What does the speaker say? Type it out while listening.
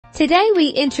Today we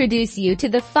introduce you to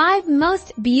the 5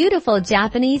 most beautiful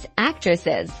Japanese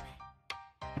actresses.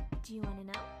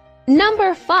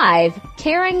 Number 5.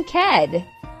 Karen Ked.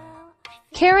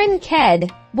 Karen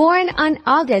Ked, born on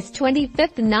August 25,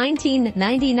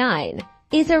 1999,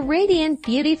 is a radiant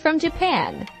beauty from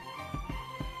Japan.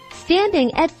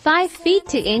 Standing at 5 feet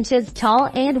 2 inches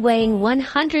tall and weighing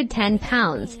 110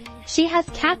 pounds, she has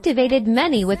captivated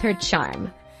many with her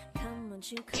charm.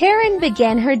 Karen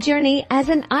began her journey as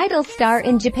an idol star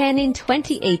in Japan in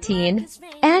 2018,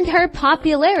 and her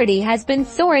popularity has been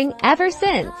soaring ever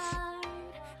since.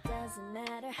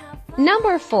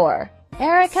 Number 4.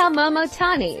 Erika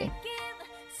Momotani.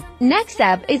 Next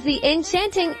up is the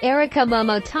enchanting Erika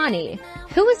Momotani,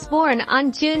 who was born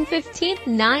on June 15,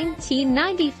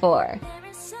 1994.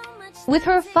 With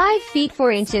her 5 feet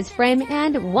 4 inches frame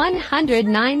and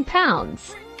 109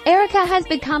 pounds, Erika has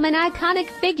become an iconic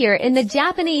figure in the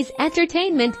Japanese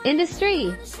entertainment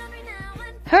industry.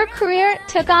 Her career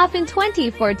took off in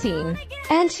 2014,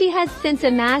 and she has since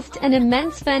amassed an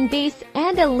immense fan base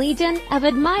and a legion of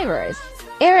admirers.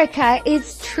 Erika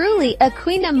is truly a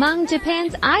queen among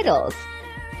Japan's idols.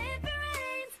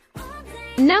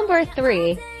 Number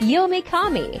 3. Yuo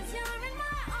Mikami.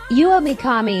 Yuo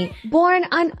Mikami, born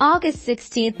on August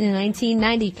 16,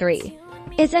 1993,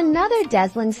 is another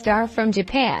dazzling star from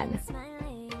Japan.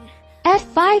 At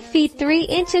 5 feet 3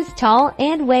 inches tall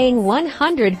and weighing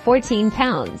 114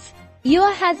 pounds,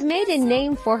 Yuo has made a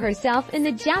name for herself in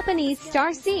the Japanese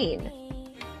star scene.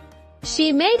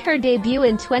 She made her debut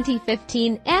in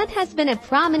 2015 and has been a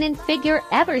prominent figure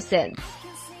ever since.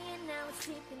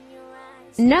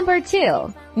 Number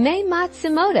 2. Mei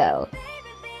Matsumoto.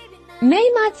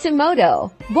 Mei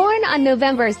Matsumoto, born on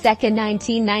November 2,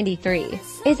 1993,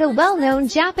 is a well-known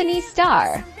Japanese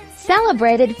star,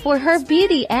 celebrated for her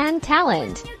beauty and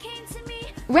talent.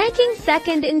 Ranking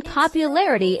second in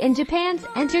popularity in Japan's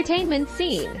entertainment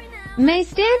scene, Mei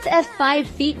stands at 5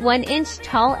 feet 1 inch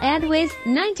tall and weighs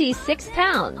 96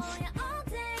 pounds.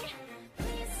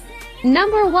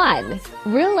 Number 1.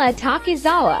 Rula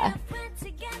Takizawa.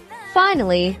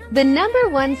 Finally, the number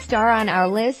 1 star on our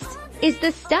list is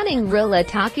the stunning Rula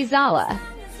Takizawa.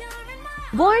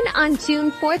 Born on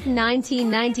June 4,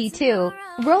 1992,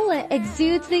 Rula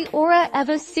exudes the aura of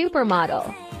a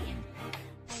supermodel.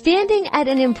 Standing at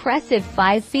an impressive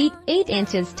 5 feet 8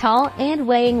 inches tall and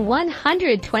weighing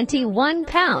 121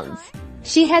 pounds,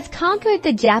 she has conquered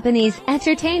the Japanese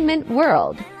entertainment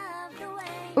world.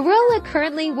 Rula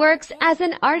currently works as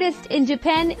an artist in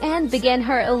Japan and began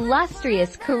her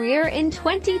illustrious career in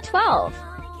 2012.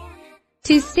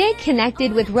 To stay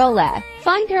connected with Rula,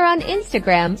 find her on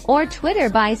Instagram or Twitter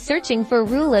by searching for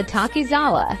Rula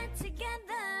Takizawa.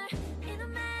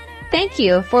 Thank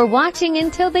you for watching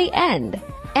until the end,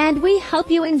 and we hope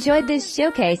you enjoyed this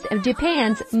showcase of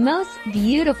Japan's most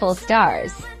beautiful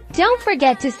stars. Don't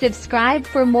forget to subscribe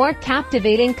for more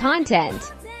captivating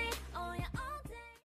content.